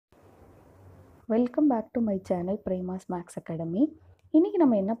Welcome back to my channel Prema's maths academy. இன்றைக்கி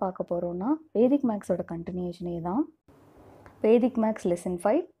நம்ம என்ன பார்க்க போகிறோம்னா வேதிக் மேக்ஸோட கண்டினியூஷனே தான். வேதிக் மேக்ஸ் லெசன்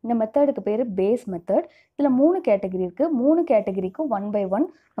 5. இந்த மெத்தடுக்கு பேர் பேஸ் மெத்தட். இதில் 3 கேட்டகரி இருக்குது. 3 கேட்டகரிக்கும் 1 by 1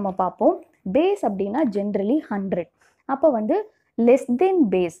 நம்ம பார்ப்போம். பேஸ் அப்படின்னா ஜென்ரலி 100. அப்போ வந்து லெஸ் தென்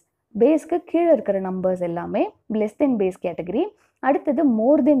பேஸ், பேஸ்க்கு கீழே இருக்கிற நம்பர்ஸ் எல்லாமே லெஸ் தென் பேஸ் கேட்டகரி. அடுத்தது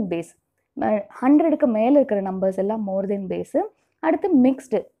மோர் தென் பேஸ், 100க்கு மேலே இருக்கிற நம்பர்ஸ் எல்லாம் மோர் தென் பேஸு. அடுத்து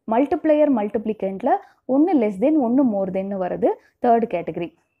மிக்ஸ்டு, மல்டிப்ளையர் மல்டிப்ளிகேண்டில் ஒன்று லெஸ் தென் ஒன்று மோர் தென்னு வருது, தேர்ட் கேட்டகரி.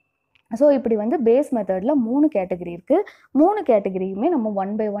 ஸோ இப்படி வந்து பேஸ் மெத்தடில் 3 கேட்டகரி இருக்குது. 3 கேட்டகரியுமே நம்ம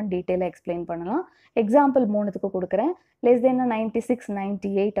 1 by 1 டீட்டெயிலாக எக்ஸ்பிளைன் பண்ணலாம். எக்ஸாம்பிள் 3த்துக்கு கொடுக்குறேன். லெஸ் தென்னா 96,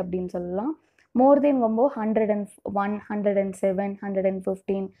 98 அப்படின்னு சொல்லலாம். மோர் தென்ங்கும்போது 101, 107,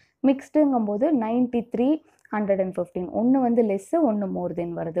 115. மிக்ஸ்டுங்கும்போது 93, 115. ஒன்று வந்து லெஸ்ஸு, ஒன்று மோர்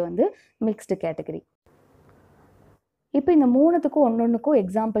தென் வருது வந்து மிக்ஸ்டு கேட்டகரி. இப்போ இந்த 3த்துக்கும் ஒன்றுக்கும்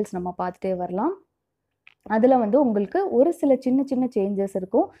எக்ஸாம்பிள்ஸ் நம்ம பார்த்துட்டே வரலாம். அதில் வந்து உங்களுக்கு ஒரு சில சின்ன சின்ன சேஞ்சஸ்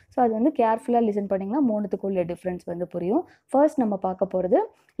இருக்கும். ஸோ அது வந்து கேர்ஃபுல்லாக லிசன் பண்ணிங்கன்னா 3த்துக்கும் உள்ள டிஃப்ரென்ஸ் வந்து புரியும். ஃபர்ஸ்ட் நம்ம பார்க்க போகிறது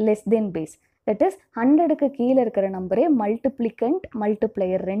less than base. That is 100க்கு கீழே இருக்கிற நம்பரே மல்டிப்ளிகண்ட்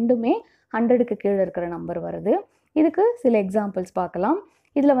மல்டிப்ளையர் ரெண்டுமே 100க்கு கீழே இருக்கிற நம்பர் வருது. இதுக்கு சில எக்ஸாம்பிள்ஸ் பார்க்கலாம்.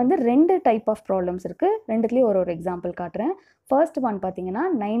 இதில் வந்து 2 டைப் ஆஃப் ப்ராப்ளம்ஸ் இருக்குது. ரெண்டுத்துலேயும் ஒரு எக்ஸாம்பிள் காட்டுறேன். ஃபர்ஸ்ட் ஒன் பார்த்தீங்கன்னா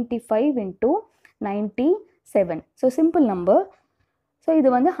 95 into 97. So simple number. So இது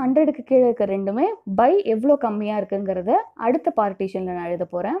வந்து 100க்கு கீழே இருக்க ரெண்டுமே பை எவ்வளோ கம்மியாக இருக்குங்கிறத அடுத்த பார்ட்டிஷனில் நான் எழுத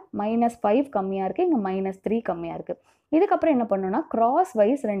போகிறேன். -5 கம்மியாக இருக்குது, இங்கே -3 கம்மியாக இருக்குது. இதுக்கப்புறம் என்ன பண்ணணும்னா கிராஸ்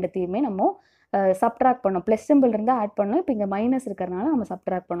வைஸ் ரெண்டுத்தையுமே நம்ம சப்ட்ராக்ட் பண்ணோம். ப்ளஸ் சிம்பிள் இருந்தால் ஆட் பண்ணோம். இப்போ இங்கே மைனஸ் இருக்கிறனால நம்ம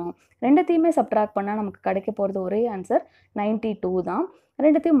சப்ட்ராக்ட் பண்ணுவோம். ரெண்டுத்தையுமே சப்ட்ராக்ட் பண்ணால் நமக்கு கிடைக்க போகிறது ஒரே ஆன்சர் 92 தான்.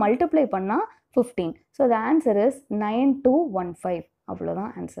 ரெண்டுத்தையும் மல்டிப்ளை பண்ணால் 15. So the answer is 9215.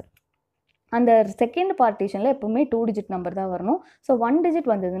 அவ்வளோதான் ஆன்சர். அந்த செகண்ட் பார்ட்டிஷனில் எப்போவுமே 2 டிஜிட் நம்பர் தான் வரணும். ஸோ 1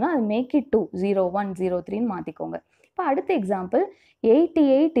 டிஜிட் வந்ததுன்னா அது மேக் இட் 2, 01, 03ன்னு மாற்றிக்கோங்க. இப்போ அடுத்த எக்ஸாம்பிள்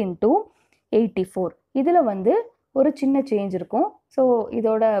 88 into 84. இதில் வந்து ஒரு சின்ன சேஞ்ச் இருக்கும். ஸோ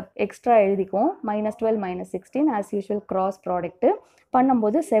இதோட extra எழுதிக்குவோம். -12, -16 as usual cross product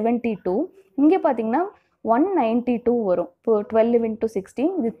பண்ணும்போது 72. இங்கே பார்த்தீங்கன்னா 192 வரும். இப்போ 12 into 16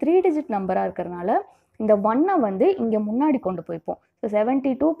 இது 3 டிஜிட் நம்பராக இருக்கிறனால இந்த 1 வந்து இங்கே முன்னாடி கொண்டு போய்ப்போம். So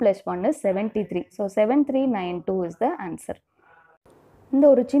 72 + 1 is 73. So 7392 is the answer. இந்த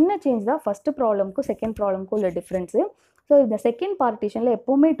ஒரு சின்ன சேஞ்ச் தான் ஃபஸ்ட்டு ப்ராப்ளம்க்கும் செகண்ட் ப்ராப்ளம்க்கும் உள்ள டிஃப்ரென்ஸு. ஸோ இந்த செகண்ட் பார்ட்டிஷனில்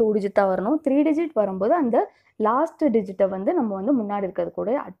எப்போவுமே 2 டிஜிட் தான் வரணும். 3 டிஜிட் வரும்போது அந்த லாஸ்ட் டிஜிட்டை வந்து நம்ம வந்து முன்னாடி இருக்கிறது கூட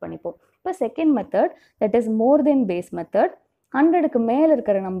ஆட் பண்ணிப்போம். இப்போ second method, that is more then base method. 100க்கு மேலே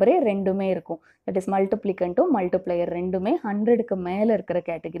இருக்கிற நம்பரே ரெண்டுமே இருக்கும். தட் இஸ் மல்டிப்ளிகண்ட்டும் மல்டிப்ளையர் ரெண்டுமே 100க்கு மேலே இருக்கிற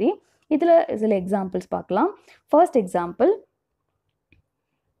கேட்டகரி. இதில் சில எக்ஸாம்பிள்ஸ் பார்க்கலாம். First example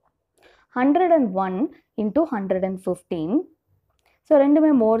 101 into 115. ஸோ ரெண்டுமே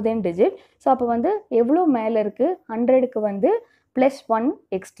மோர் தென் டிஜிட். ஸோ அப்போ வந்து எவ்வளோ மேலே இருக்குது? 100க்கு வந்து +1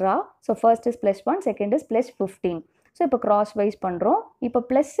 extra. So first is +1, second is +15. So இப்போ கிராஸ் வைஸ் பண்ணுறோம். இப்போ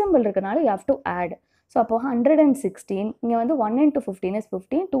ப்ளஸ் சிம்பிள் இருக்கனால you have to add. So அப்போ 116, இங்கே வந்து 1 into 15 is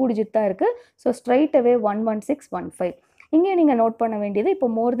 15, 2 டிஜிட் தான் இருக்குது. So straight away 11615. இங்கே நீங்கள் நோட் பண்ண வேண்டியது, இப்போ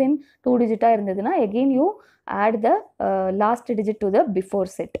மோர் தென் 2 டிஜிட்டாக இருந்ததுன்னா again you add the last digit to the before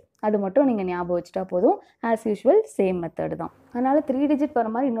set. அது மட்டும் நீங்கள் ஞாபகம் வச்சுட்டா போதும். ஆஸ் யூஷுவல் சேம் மெத்தட் தான். அதனால் 3 டிஜிட் வர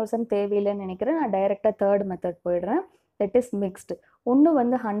மாதிரி இன்னொரு சம் தேவையில்லைன்னு நினைக்கிறேன். நான் டைரெக்டாக தேர்ட் மெத்தட் போயிடுறேன். That is mixed. ஒன்று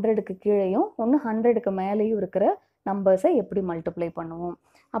வந்து 100க்கு கீழேயும் ஒன்று 100க்கு மேலேயும் இருக்கிற நம்பர்ஸை எப்படி மல்டிப்ளை பண்ணுவோம்.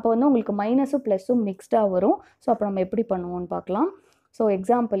 அப்போ வந்து உங்களுக்கு மைனஸும் ப்ளஸும் மிக்ஸ்டாக வரும். ஸோ அப்போ நம்ம எப்படி பண்ணுவோம்னு பார்க்கலாம். ஸோ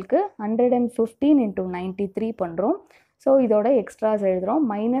எக்ஸாம்பிளுக்கு 115 into 93 பண்ணுறோம். ஸோ இதோட எக்ஸ்ட்ராஸ் எழுதுகிறோம்.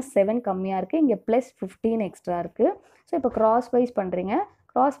 -7 கம்மியாக இருக்குது, இங்கே +15 எக்ஸ்ட்ரா இருக்குது. ஸோ இப்போ கிராஸ் வைஸ் பண்ணுறீங்க.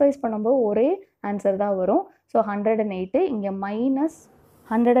 கிராஸ் வைஸ் பண்ணும்போது ஒரே ஆன்சர் தான் வரும். ஸோ 108, இங்கே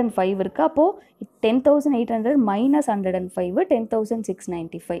 -105 இருக்குது. அப்போது 10,800 - 105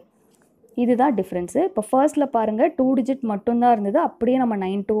 10,695. இதுதான் டிஃப்ரென்ஸு. இப்போ ஃபர்ஸ்ட்டில் பாருங்கள் 2 டிஜிட் மட்டும்தான் இருந்தது, அப்படியே நம்ம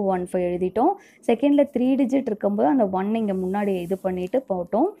 9215 எழுதிட்டோம். செகண்டில் 3 டிஜிட் இருக்கும்போது அந்த 1 இங்கே முன்னாடி இது பண்ணிவிட்டு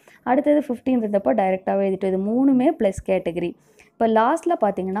போட்டோம். அடுத்தது 15 இருந்தப்போ டைரெக்டாகவே எழுதிட்டோம். இது 3மே ப்ளஸ் கேட்டகரி. இப்போ லாஸ்ட்டில்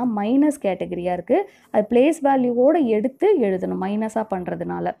பார்த்தீங்கன்னா மைனஸ் கேட்டகரியாக இருக்குது. அது பிளேஸ் வேல்யூவோடு எடுத்து எழுதணும் மைனஸாக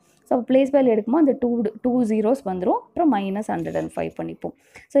பண்ணுறதுனால. ஸோ பிளேஸ் வேல்யூ எடுக்கும்போது அந்த 2 zeros வந்துடும். அப்புறம் -105 பண்ணிப்போம்.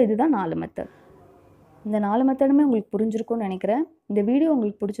 ஸோ இதுதான் 4 மெத்தட். இந்த 4 மெத்தடுமே உங்களுக்கு புரிஞ்சிருக்கும்னு நினைக்கிறேன். இந்த வீடியோ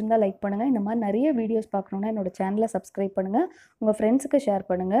உங்களுக்கு பிடிச்சிருந்தா லைக் பண்ணுங்கள். இந்த மாதிரி நிறைய வீடியோஸ் பார்க்கணுன்னா என்னோடய சேனலை சப்ஸ்கிரைப் பண்ணுங்கள். உங்கள் ஃப்ரெண்ட்ஸுக்கு ஷேர்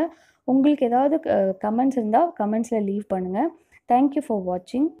பண்ணுங்கள். உங்களுக்கு ஏதாவது கமெண்ட்ஸ் இருந்தால் கமெண்ட்ஸில் லீவ் பண்ணுங்கள். தேங்க்யூ ஃபார்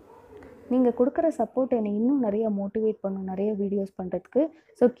வாட்சிங். நீங்கள் கொடுக்குற சப்போர்ட் என்னை இன்னும் நிறைய மோட்டிவேட் பண்ணும் நிறைய வீடியோஸ் பண்ணுறதுக்கு.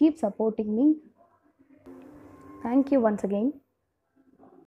 So keep supporting me. Thank you once again.